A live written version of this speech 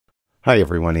Hi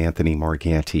everyone, Anthony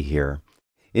Morganti here.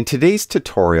 In today's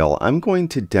tutorial, I'm going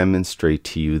to demonstrate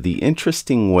to you the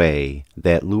interesting way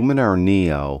that Luminar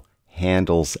Neo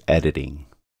handles editing.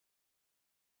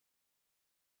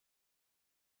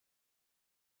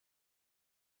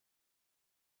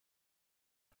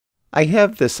 I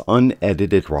have this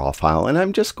unedited raw file and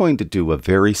I'm just going to do a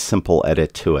very simple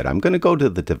edit to it. I'm going to go to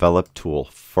the Develop tool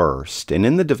first, and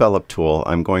in the Develop tool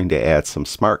I'm going to add some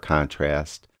smart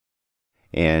contrast,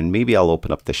 and maybe I'll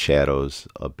open up the shadows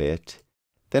a bit.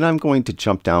 Then I'm going to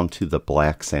jump down to the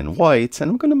blacks and whites,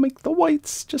 and I'm going to make the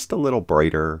whites just a little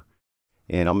brighter,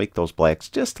 and I'll make those blacks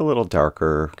just a little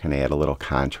darker, kind of add a little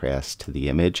contrast to the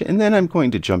image. And then I'm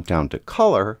going to jump down to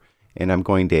color, and I'm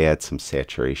going to add some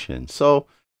saturation. So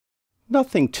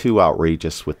nothing too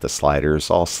outrageous with the sliders,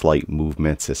 all slight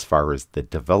movements as far as the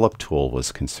Develop tool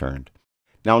was concerned.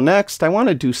 Now next, I want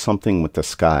to do something with the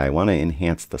sky. I want to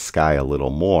enhance the sky a little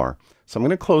more. So I'm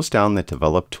going to close down the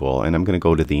Develop tool, and I'm going to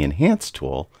go to the Enhance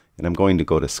tool, and I'm going to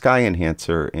go to Sky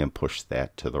Enhancer and push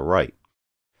that to the right.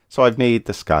 So I've made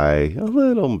the sky a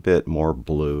little bit more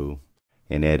blue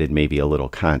and added maybe a little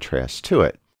contrast to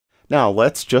it. Now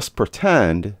let's just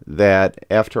pretend that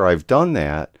after I've done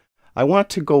that, I want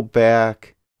to go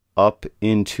back up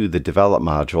into the Develop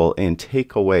module and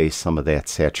take away some of that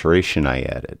saturation I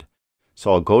added.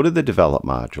 So I'll go to the Develop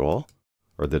module,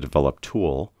 or the Develop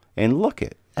tool, and look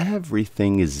at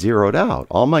everything is zeroed out.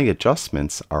 All my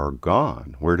adjustments are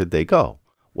gone. Where did they go?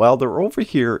 Well, they're over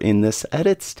here in this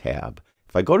Edits tab.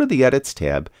 If I go to the Edits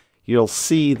tab, you'll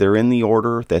see they're in the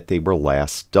order that they were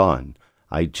last done.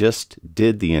 I just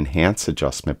did the Enhance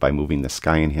adjustment by moving the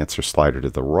Sky Enhancer slider to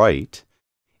the right.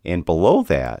 And below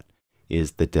that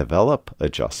is the Develop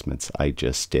adjustments I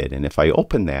just did. And if I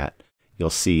open that, you'll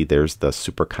see there's the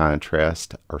super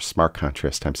contrast, or smart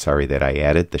contrast, I'm sorry, that I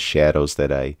added, the shadows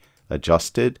that I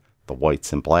adjusted, the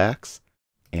whites and blacks,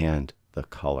 and the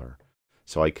color.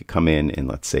 So I could come in and,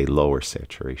 let's say, lower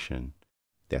saturation.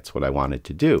 That's what I wanted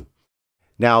to do.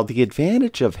 Now the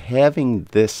advantage of having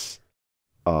this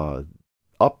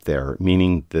up there,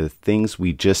 meaning the things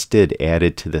we just did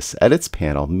added to this Edits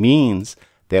panel, means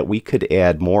that we could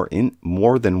add more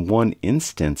than one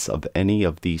instance of any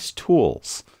of these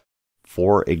tools.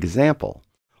 For example,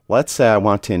 let's say I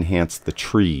want to enhance the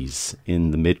trees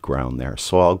in the midground there.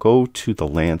 So I'll go to the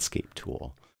Landscape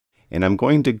tool, and I'm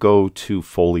going to go to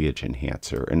Foliage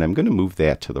Enhancer, and I'm going to move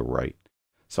that to the right.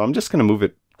 So I'm just going to move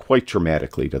it quite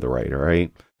dramatically to the right, all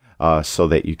right, so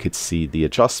that you could see the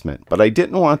adjustment. But I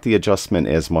didn't want the adjustment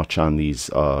as much on these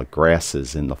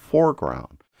grasses in the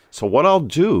foreground. So what I'll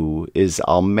do is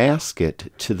I'll mask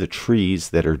it to the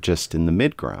trees that are just in the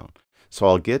midground. So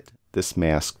I'll get this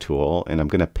mask tool, and I'm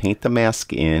going to paint the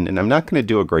mask in, and I'm not going to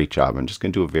do a great job. I'm just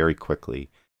going to do it very quickly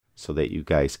so that you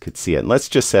guys could see it. And let's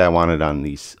just say I want it on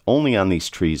these, only on these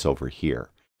trees over here.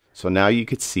 So now you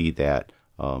could see that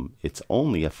it's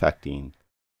only affecting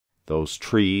those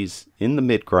trees in the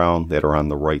midground that are on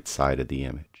the right side of the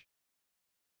image.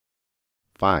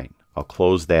 Fine, I'll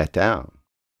close that down.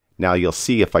 Now you'll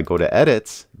see if I go to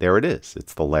Edits, there it is.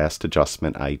 It's the last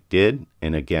adjustment I did,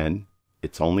 and again,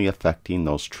 it's only affecting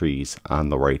those trees on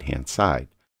the right-hand side.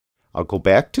 I'll go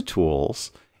back to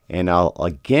Tools, and I'll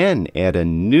again add a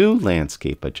new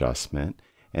landscape adjustment.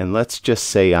 And let's just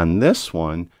say on this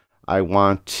one, I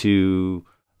want to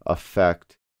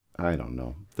affect, I don't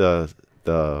know,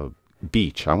 the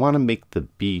beach. I want to make the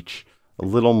beach a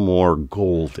little more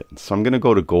golden. So I'm going to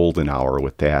go to Golden Hour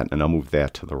with that, and I'll move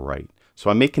that to the right. So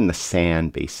I'm making the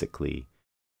sand basically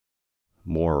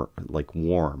more like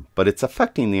warm, but it's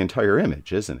affecting the entire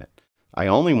image, isn't it? I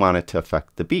only want it to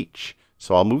affect the beach.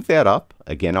 So I'll move that up.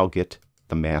 Again, I'll get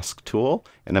the mask tool,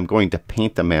 and I'm going to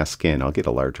paint the mask in. I'll get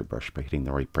a larger brush by hitting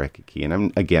the right bracket key. And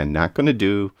I'm, again, not going to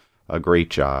do a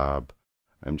great job.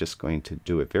 I'm just going to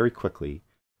do it very quickly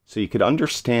so you could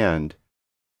understand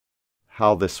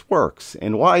how this works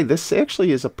and why this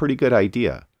actually is a pretty good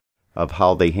idea of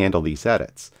how they handle these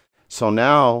edits. So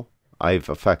now I've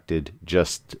affected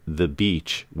just the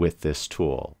beach with this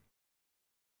tool.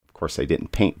 Of course, I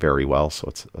didn't paint very well, so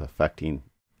it's affecting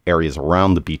areas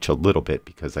around the beach a little bit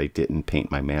because I didn't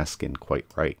paint my mask in quite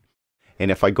right.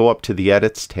 And if I go up to the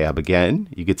Edits tab again,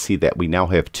 you can see that we now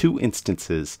have two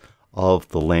instances of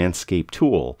the Landscape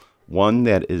tool. One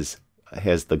that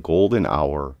has the Golden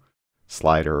Hour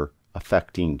slider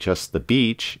affecting just the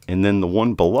beach, and then the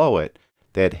one below it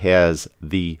that has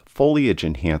the Foliage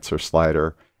Enhancer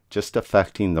slider just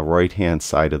affecting the right-hand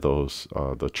side of those,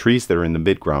 the trees that are in the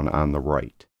midground on the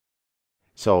right.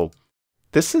 So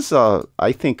this is,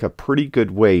 I think, a pretty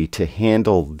good way to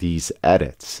handle these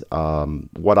edits.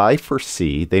 What I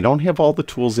foresee, they don't have all the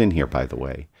tools in here, by the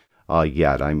way.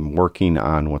 yet. I'm working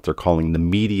on what they're calling the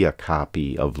media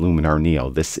copy of Luminar Neo.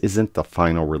 This isn't the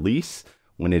final release.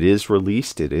 When it is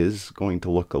released, it is going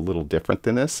to look a little different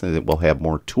than this, and it will have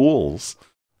more tools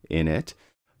in it.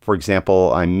 For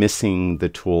example, I'm missing the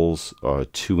tools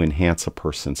to enhance a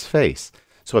person's face.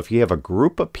 So if you have a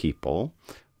group of people,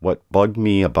 what bugged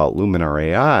me about Luminar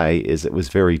AI is it was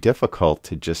very difficult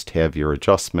to just have your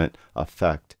adjustment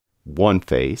affect one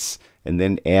face and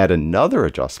then add another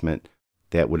adjustment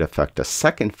that would affect a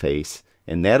second face,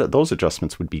 and those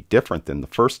adjustments would be different than the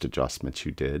first adjustments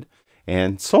you did,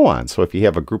 and so on. So if you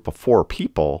have a group of 4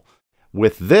 people,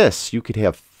 with this you could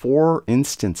have 4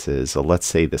 instances of, let's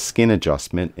say, the skin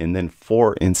adjustment, and then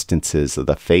 4 instances of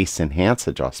the face enhance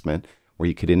adjustment, where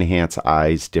you could enhance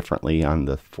eyes differently on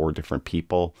the 4 different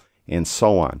people, and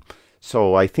so on.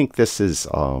 So I think this is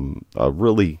a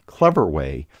really clever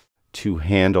way to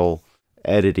handle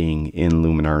editing in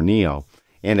Luminar Neo.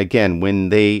 And again, when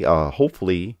they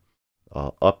hopefully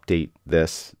update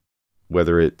this,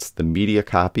 whether it's the media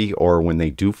copy or when they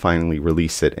do finally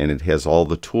release it and it has all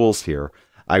the tools here,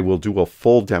 I will do a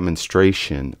full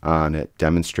demonstration on it,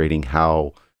 demonstrating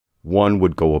how one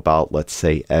would go about, let's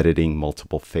say, editing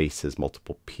multiple faces,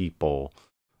 multiple people,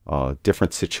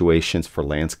 different situations for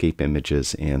landscape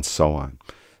images, and so on.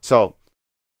 So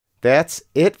that's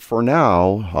it for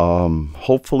now.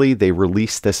 Hopefully they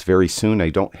release this very soon. I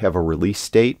don't have a release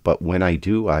date, but when I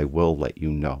do, I will let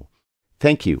you know.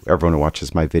 Thank you, everyone who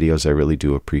watches my videos. I really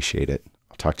do appreciate it.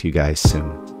 I'll talk to you guys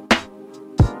soon.